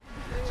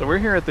So we're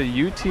here at the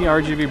UT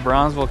RGV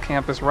Brownsville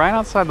campus right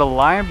outside the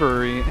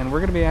library, and we're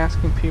going to be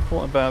asking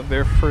people about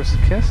their first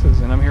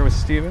kisses. And I'm here with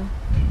Steven.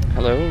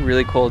 Hello,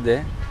 really cold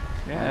day.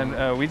 Yeah,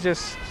 and we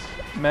just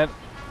met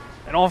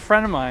an old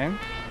friend of mine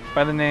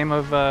by the name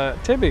of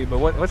Tibby, but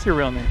what's your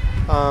real name?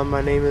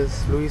 My name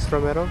is Luis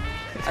Romero.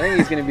 I think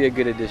he's going to be a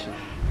good addition.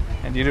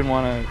 And you didn't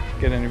want to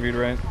get interviewed,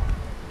 right?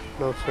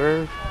 No,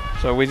 sir.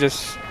 So we're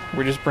just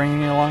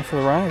bringing you along for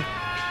the ride.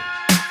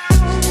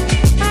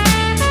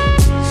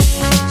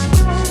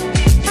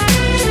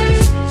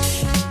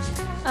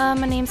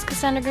 My name's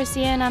Cassandra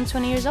Garcia and I'm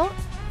 20 years old.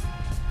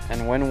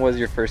 And when was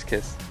your first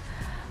kiss?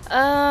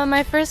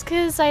 My first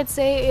kiss, I'd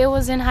say it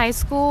was in high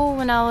school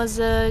when I was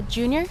a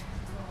junior.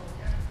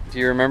 Do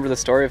you remember the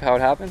story of how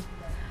it happened?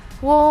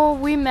 Well,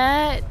 we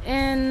met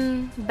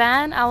in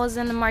band. I was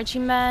in the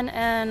marching band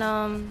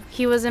and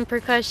he was in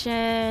percussion,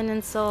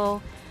 and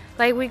so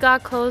we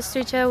got close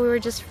to each other. We were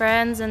just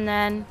friends, and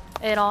then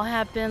it all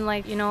happened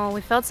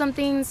we felt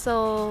something,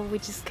 so we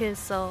just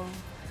kissed. So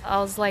I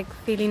was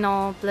feeling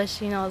all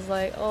blushing. I was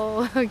like,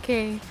 oh,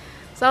 okay.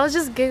 So I was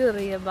just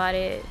giggly about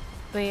it.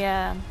 But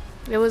yeah,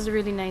 it was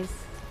really nice.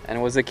 And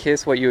was the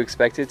kiss what you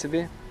expected it to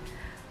be?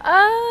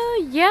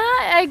 Yeah,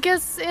 I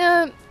guess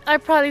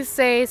I'd probably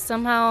say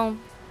somehow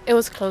it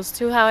was close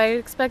to how I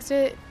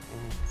expected.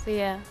 So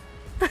yeah.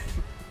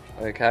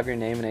 Have your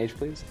name and age,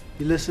 please?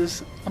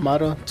 Ulysses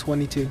Amado,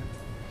 22.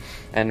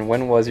 And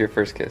when was your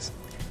first kiss?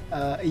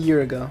 A year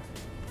ago.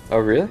 Oh,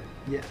 really?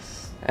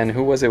 Yes. And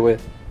who was it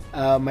with?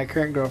 My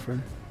current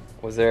girlfriend.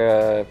 Was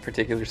there a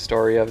particular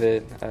story of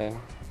it?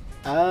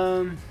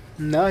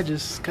 No, it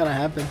just kind of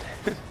happened.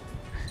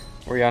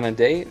 Were you on a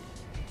date?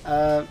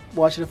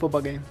 Watching a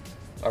football game.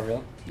 Oh,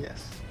 really?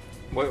 Yes.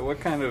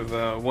 What kind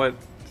of what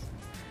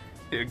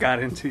it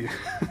got into you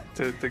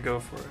to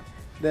go for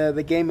it?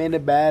 The game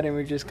ended bad, and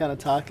we were just kind of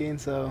talking,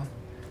 so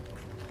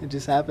it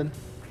just happened.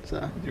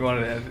 So you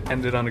wanted to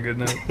end it on a good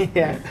note.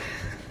 Yeah.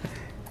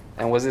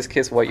 And was this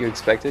kiss what you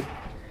expected?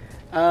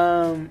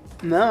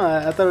 No,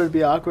 I thought it would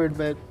be awkward,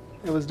 but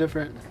it was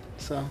different.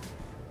 So.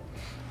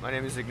 My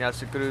name is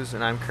Ignacio Cruz,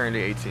 and I'm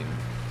currently 18.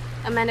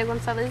 Amanda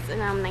Gonzalez,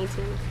 and I'm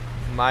 19.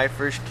 My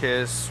first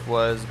kiss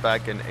was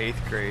back in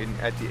 8th grade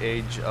at the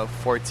age of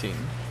 14.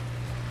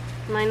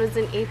 Mine was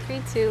in 8th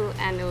grade too,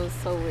 and it was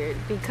so weird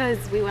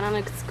because we went on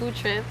a school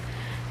trip,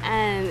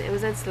 and it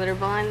was at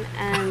Slitterbond,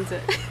 and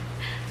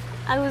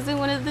I was in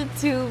one of the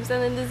tubes,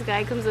 and then this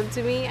guy comes up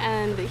to me,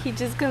 and he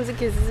just comes and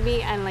kisses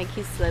me, and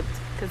he slipped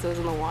because it was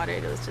in the water,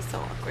 and it was just so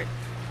awkward.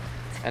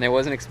 And it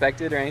wasn't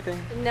expected or anything?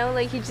 No,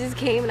 he just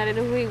came, and I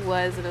didn't know who he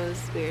was, and it was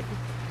weird.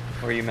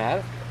 Were you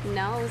mad?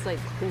 No, I was like,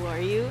 who are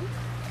you?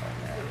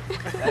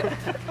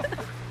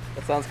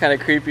 That sounds kind of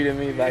creepy to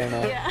me, but I don't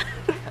know. Yeah.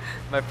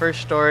 My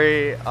first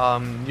story,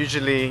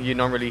 usually you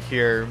normally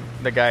hear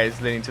the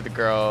guys leading to the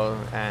girl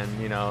and,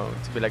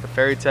 to be like a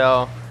fairy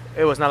tale.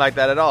 It was not like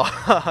that at all.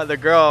 The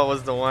girl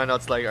was the one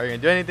that's like, are you going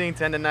to do anything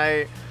to end the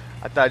night?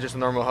 I thought just a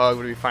normal hug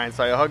would be fine.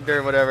 So I hugged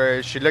her,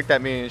 whatever. She looked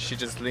at me and she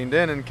just leaned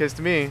in and kissed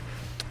me.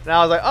 And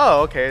I was like,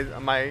 oh, okay.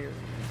 My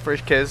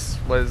first kiss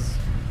was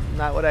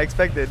not what I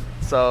expected.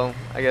 So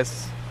I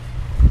guess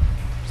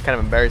it's kind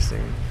of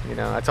embarrassing.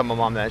 I told my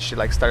mom that. She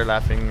started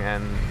laughing,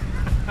 and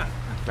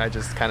I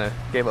just kind of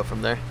gave up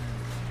from there.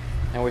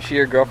 And was she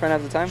your girlfriend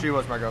at the time? She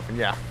was my girlfriend,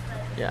 yeah.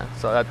 Yeah,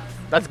 so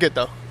that's good,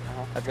 though.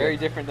 That's very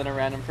different than a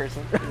random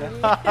person.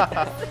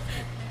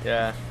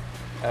 Yeah.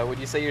 Would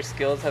you say your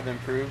skills have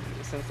improved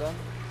since then?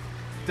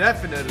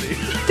 Definitely.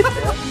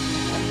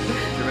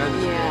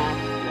 Tremendous.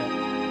 Yeah.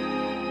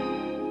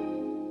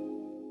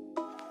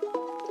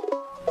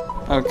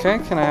 Okay,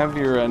 can I have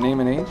your name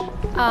and age?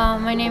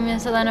 My name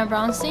is Elena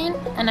Brownstein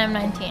and I'm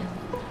 19.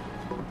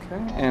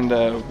 Okay, and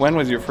when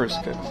was your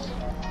first kiss?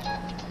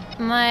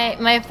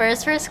 My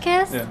first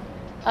kiss? Yeah.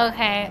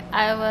 Okay,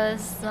 I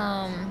was,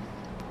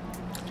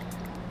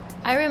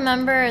 I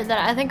remember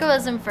that I think it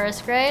was in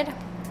first grade,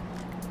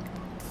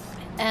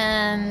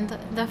 and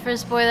the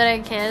first boy that I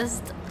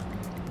kissed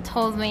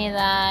told me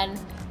that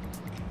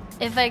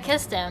if I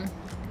kissed him,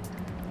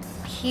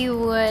 he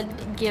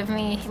would give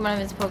me one of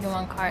his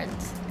Pokemon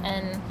cards,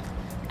 and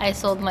I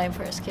sold my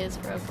first kiss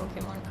for a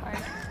Pokemon card,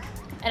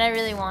 and I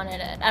really wanted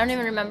it. I don't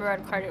even remember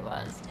what card it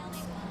was,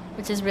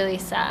 which is really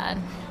sad.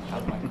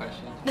 That was my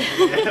question.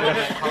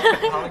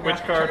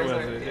 Which card was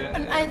it?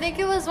 Yeah. I think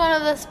it was one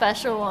of the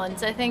special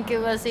ones. I think it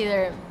was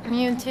either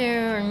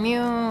Mewtwo or Mew,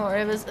 or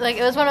it was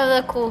one of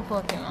the cool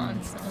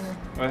Pokemons.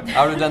 What?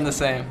 I would have done the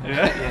same.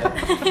 Yeah?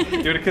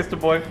 You would have kissed a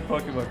boy for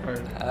Pokemon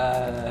card.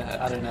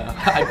 I don't know.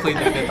 I plead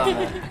the fifth on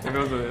that. If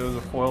it was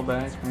a foil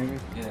bag, maybe?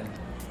 Yeah.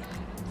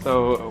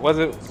 So, was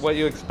it what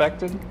you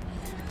expected?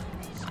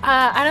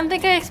 I don't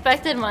think I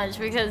expected much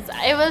because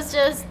it was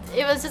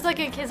just like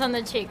a kiss on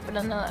the cheek, but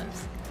on the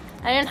lips.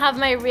 I didn't have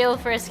my real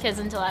first kiss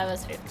until I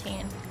was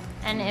 15,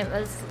 and it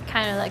was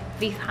kind of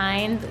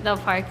behind the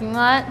parking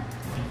lot.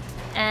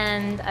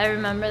 And I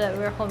remember that we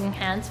were holding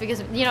hands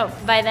because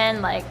by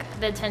then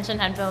the tension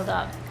had built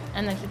up,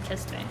 and then he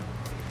kissed me.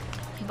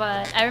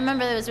 But I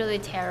remember that it was really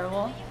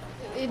terrible.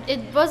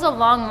 it was a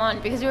long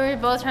month because we were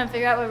both trying to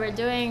figure out what we were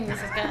doing.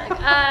 This is kind of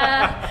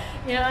like,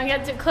 don't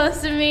get too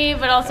close to me,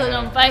 but also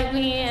don't bite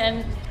me,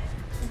 and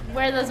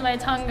where does my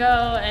tongue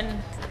go,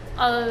 and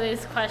all of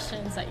these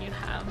questions that you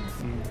have.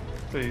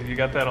 So you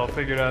got that all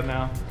figured out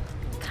now?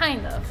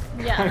 Kind of,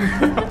 yeah.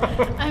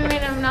 I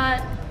mean, I'm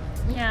not,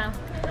 yeah.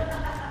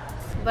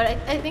 But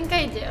I think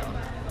I do.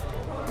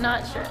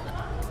 Not sure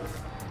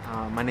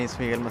though. My name is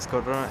Miguel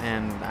Mascorro,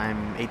 and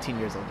I'm 18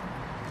 years old.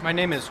 My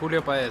name is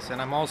Julio Paez,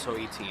 and I'm also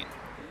 18.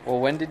 Well,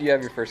 when did you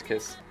have your first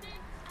kiss?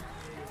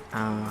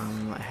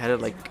 I had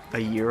it like a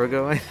year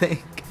ago, I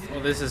think.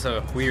 Well, this is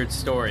a weird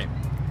story.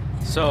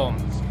 So,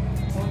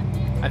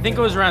 I think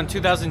it was around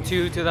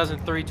 2002,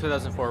 2003,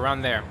 2004,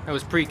 around there. It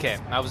was pre-K.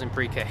 I was in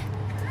pre-K.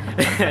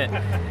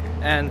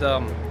 And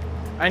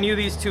I knew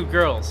these two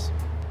girls.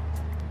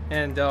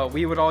 And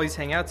we would always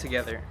hang out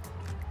together.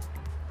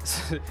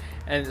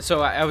 And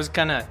so I was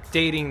kind of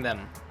dating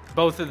them.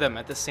 Both of them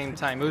at the same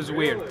time. It was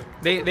weird.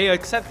 They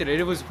accepted it.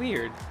 It was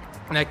weird.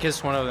 And I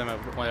kissed one of them at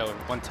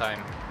one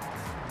time.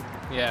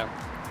 Yeah.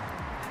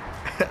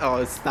 Oh,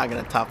 it's not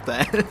gonna top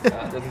that. It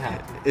doesn't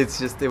happen. It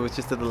was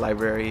just at the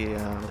library.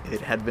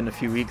 It had been a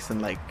few weeks, and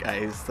my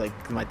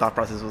thought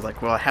process was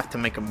like, well, I have to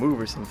make a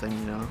move or something,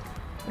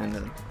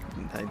 And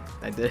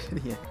I did,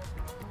 yeah.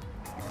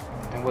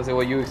 And was it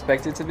what you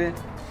expected to be?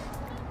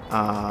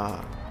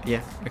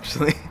 Yeah,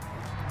 actually.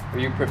 Were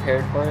you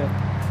prepared for it?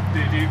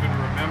 Did you even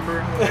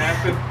remember what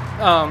happened?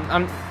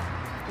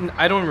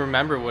 I don't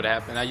remember what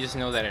happened. I just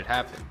know that it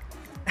happened.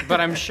 But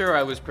I'm sure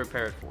I was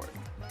prepared for it.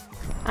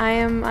 I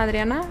am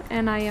Adriana,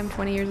 and I am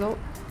 20 years old.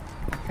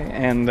 Okay,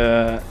 and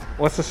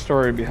what's the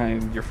story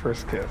behind your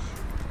first kiss?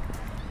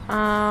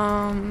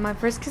 My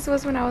first kiss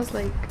was when I was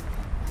like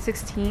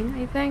 16,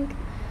 I think.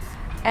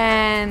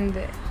 And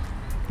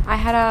I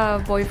had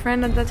a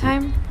boyfriend at the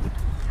time.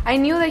 I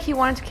knew that he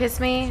wanted to kiss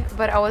me,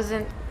 but I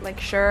wasn't like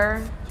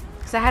sure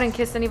because I hadn't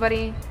kissed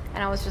anybody,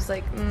 and I was just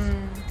like,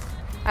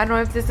 I don't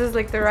know if this is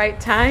like the right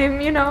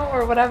time,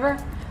 or whatever.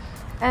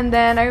 And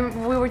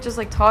then we were just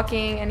like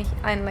talking, and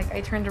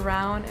I turned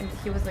around, and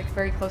he was like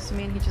very close to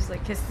me, and he just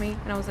like kissed me,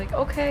 and I was like,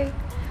 okay.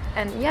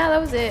 And yeah, that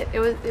was it. It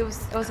was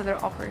a little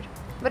awkward,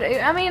 but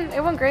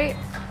it went great.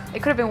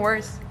 It could have been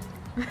worse.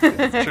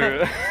 It's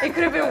true. It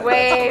could have been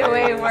way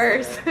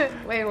worse.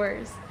 Way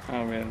worse.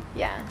 Oh man.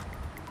 Yeah.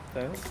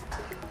 That's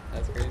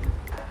crazy.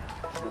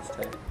 That's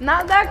tight.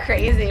 Not that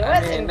crazy. It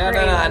wasn't No.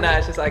 crazy.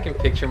 It's just I can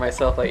picture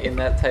myself like in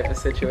that type of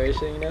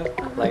situation,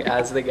 like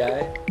as the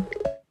guy.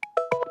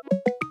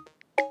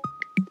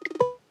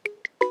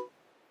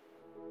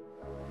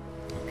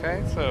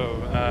 Okay,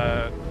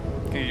 so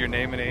give your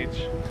name and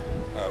age.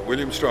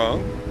 William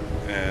Strong,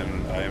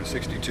 and I am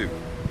 62.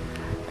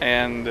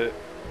 And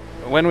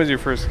when was your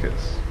first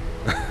kiss?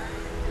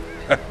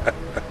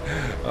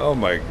 Oh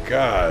my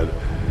God,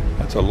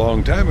 that's a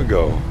long time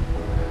ago.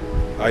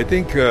 I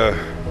think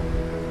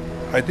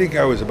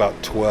I was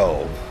about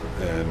 12,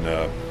 and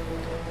I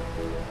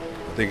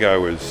think I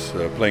was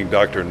playing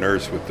doctor and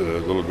nurse with the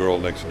little girl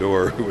next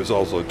door who was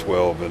also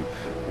 12, and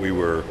we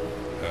were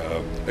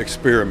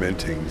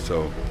experimenting.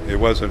 So it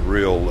wasn't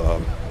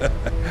real.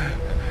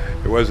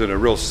 It wasn't a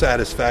real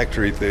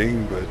satisfactory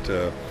thing,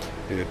 but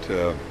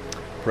it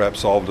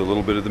perhaps solved a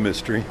little bit of the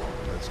mystery.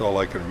 That's all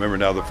I can remember.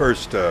 Now, the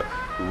first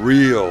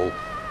real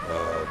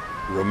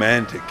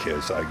romantic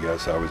kiss, I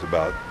guess, I was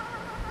about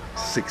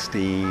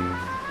 16,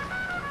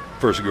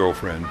 first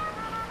girlfriend.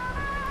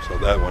 So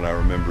that one I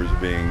remember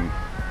as being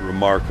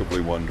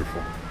remarkably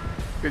wonderful.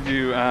 Could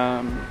you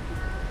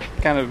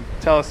kind of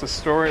tell us the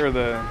story or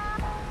the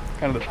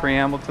kind of the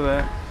preamble to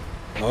that?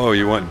 Oh,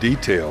 you want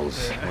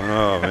details?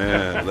 Oh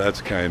man,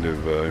 that's kind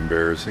of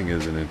embarrassing,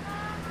 isn't it?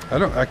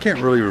 I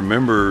can't really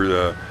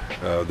remember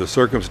the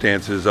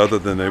circumstances other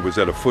than it was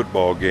at a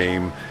football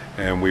game,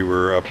 and we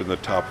were up in the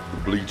top of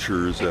the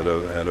bleachers at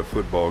a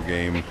football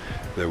game.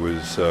 There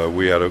was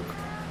we had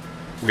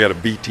a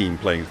B team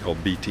playing,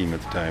 called B team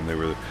at the time. They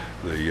were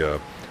the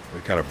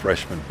kind of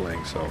freshmen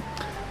playing. So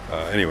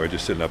anyway,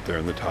 just sitting up there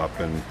in the top,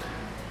 and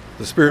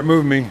the spirit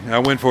moved me. I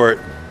went for it,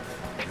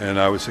 and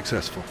I was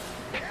successful.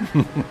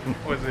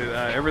 Was it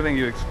everything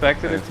you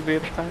expected it to be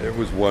at the time? It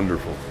was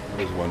wonderful.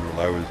 It was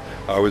wonderful.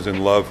 I was in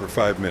love for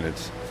 5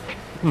 minutes.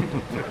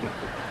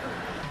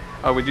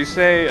 Would you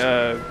say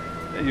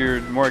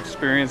you're more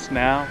experienced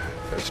now?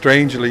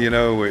 Strangely,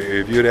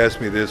 if you had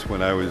asked me this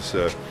when I was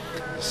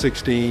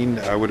 16,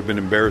 I would have been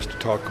embarrassed to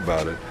talk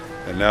about it.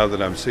 And now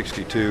that I'm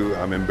 62,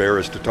 I'm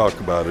embarrassed to talk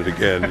about it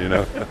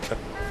again,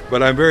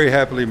 But I'm very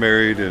happily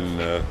married,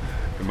 and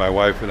my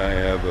wife and I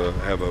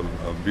have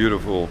a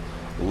beautiful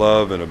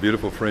love and a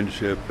beautiful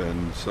friendship,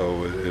 and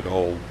so it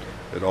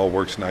all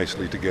works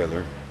nicely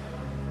together.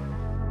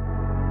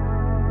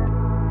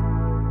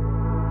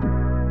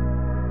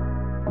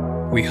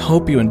 We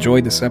hope you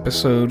enjoyed this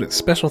episode.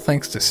 Special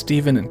thanks to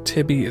Stephen and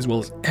Tibby, as well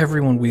as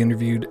everyone we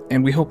interviewed,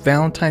 and we hope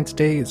Valentine's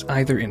Day is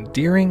either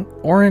endearing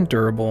or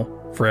endurable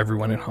for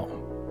everyone at home.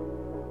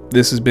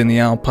 This has been the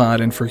Owl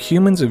Pod, and for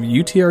humans of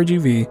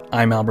UTRGV,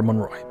 I'm Albert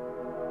Monroy.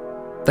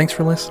 Thanks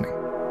for listening.